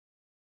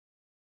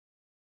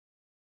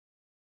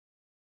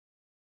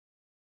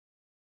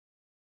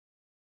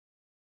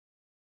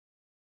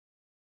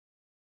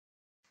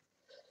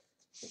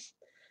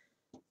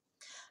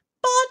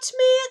Bought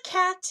me a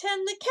cat,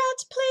 and the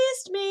cat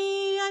pleased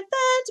me. I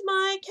fed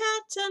my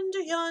cat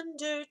under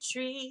yonder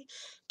tree.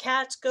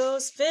 Cat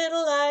goes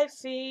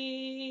fiddle-I-fee.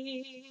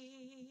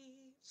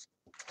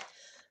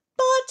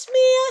 Bought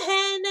me a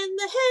hen, and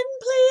the hen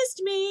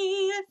pleased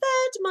me. I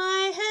fed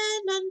my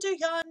hen under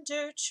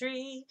yonder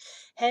tree.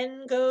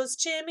 Hen goes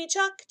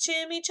chimmy-chuck,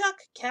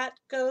 chimmy-chuck. Cat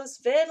goes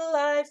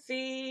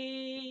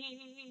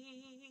fiddle-I-fee.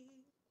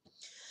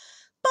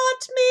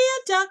 Bought me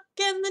a duck,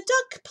 and the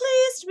duck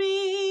pleased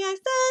me. I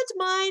fed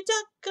my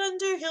duck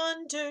under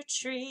yonder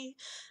tree.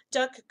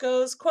 Duck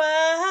goes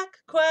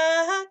quack,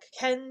 quack.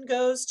 Hen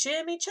goes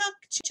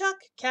chimmy-chuck,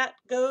 chuck. Cat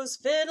goes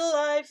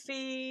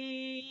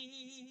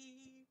fiddle-I-fee.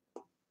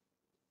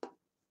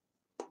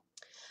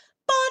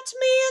 Bought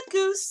me a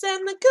goose,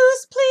 and the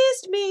goose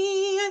pleased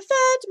me. I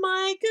fed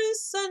my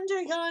goose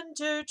under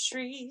yonder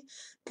tree.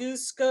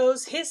 Goose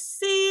goes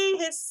hissy,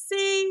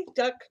 hissy.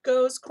 Duck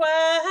goes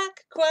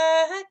quack,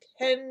 quack.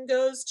 Hen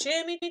goes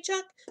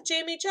chimmy-chuck,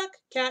 chimmy-chuck.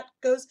 Cat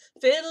goes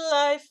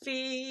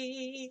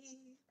fiddle-I-fee.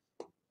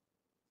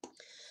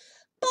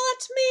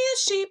 Bought me a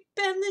sheep,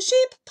 and the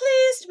sheep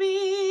pleased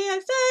me. I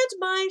fed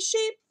my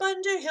sheep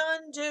under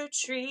yonder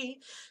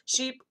tree.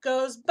 Sheep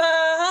goes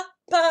ba,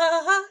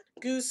 ba.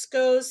 Goose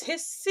goes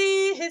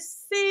hissy,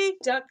 hissy.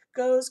 Duck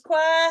goes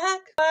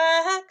quack,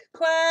 quack,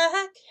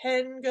 quack.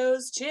 Hen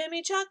goes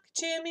chimmy-chuck,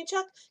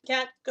 chimmy-chuck.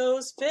 Cat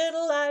goes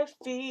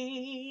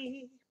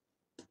fiddle-I-fee.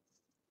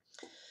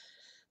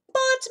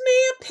 Bought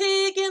me a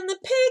pig, and the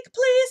pig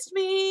pleased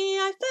me.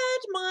 I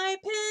fed my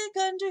pig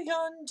under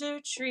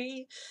yonder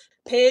tree.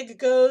 Pig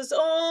goes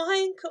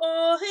oink,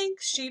 oink.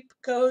 Sheep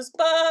goes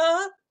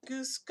ba.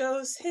 Goose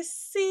goes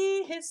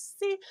hissy,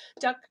 hissy.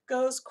 Duck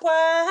goes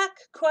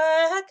quack,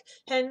 quack.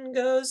 Hen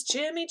goes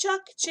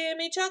chimmy-chuck,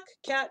 chimmy-chuck.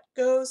 Cat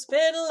goes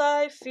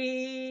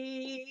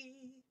fiddle-I-fee.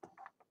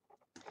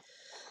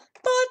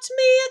 Bought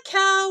me a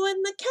cow,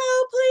 and the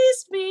cow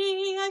pleased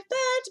me. I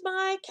fed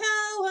my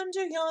cow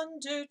under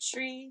yonder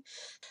tree.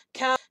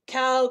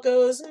 Cow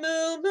goes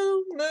moo,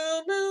 moo,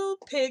 moo, moo.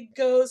 Pig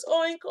goes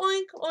oink,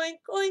 oink,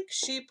 oink, oink.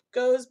 Sheep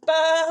goes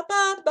ba,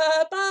 ba,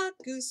 ba, ba.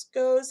 Goose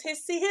goes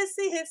hissy,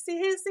 hissy, hissy,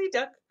 hissy.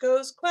 Duck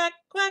goes quack,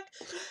 quack,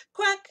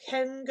 quack.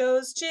 Hen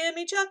goes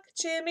chimmy-chuck,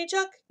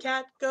 chimmy-chuck.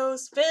 Cat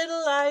goes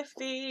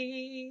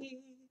fiddle-I-fee.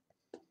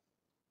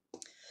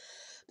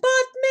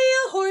 Bought me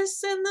a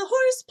horse, and the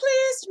horse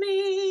pleased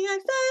me. I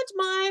fed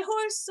my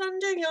horse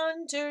under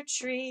yonder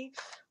tree.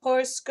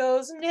 Horse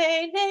goes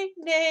neigh, neigh,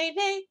 neigh,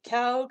 neigh.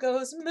 Cow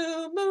goes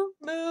moo, moo,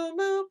 moo,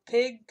 moo.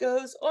 Pig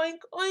goes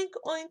oink, oink,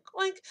 oink,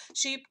 oink.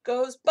 Sheep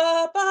goes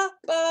ba, ba,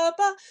 ba,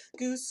 ba.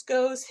 Goose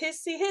goes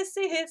hissy,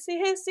 hissy,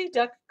 hissy, hissy.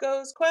 Duck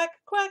goes quack,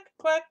 quack,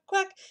 quack,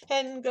 quack.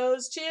 Hen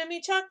goes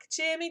chimmy-chuck,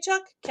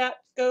 chimmy-chuck. Cat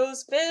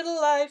goes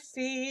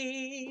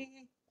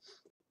fiddle-I-fee.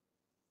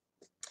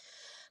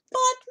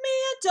 Bought me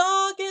a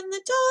dog, and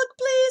the dog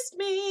pleased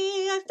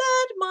me. I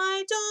fed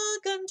my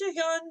dog under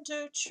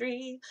yonder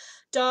tree.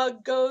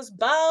 Dog goes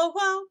bow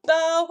wow,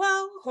 bow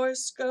wow.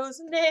 Horse goes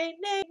neigh,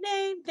 neigh,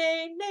 neigh,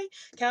 neigh, neigh.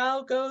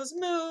 Cow goes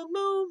moo,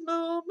 moo,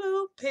 moo,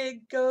 moo.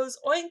 Pig goes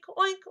oink,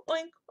 oink,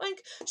 oink,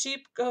 oink.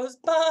 Sheep goes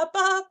ba,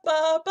 ba,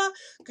 ba, ba.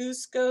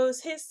 Goose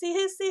goes hissy,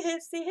 hissy,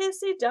 hissy,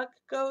 hissy. Duck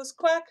goes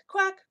quack,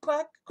 quack,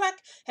 quack,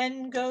 quack.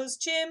 Hen goes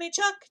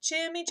chimmy-chuck,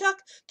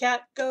 chimmy-chuck.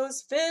 Cat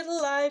goes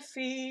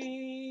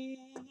fiddle-I-fee.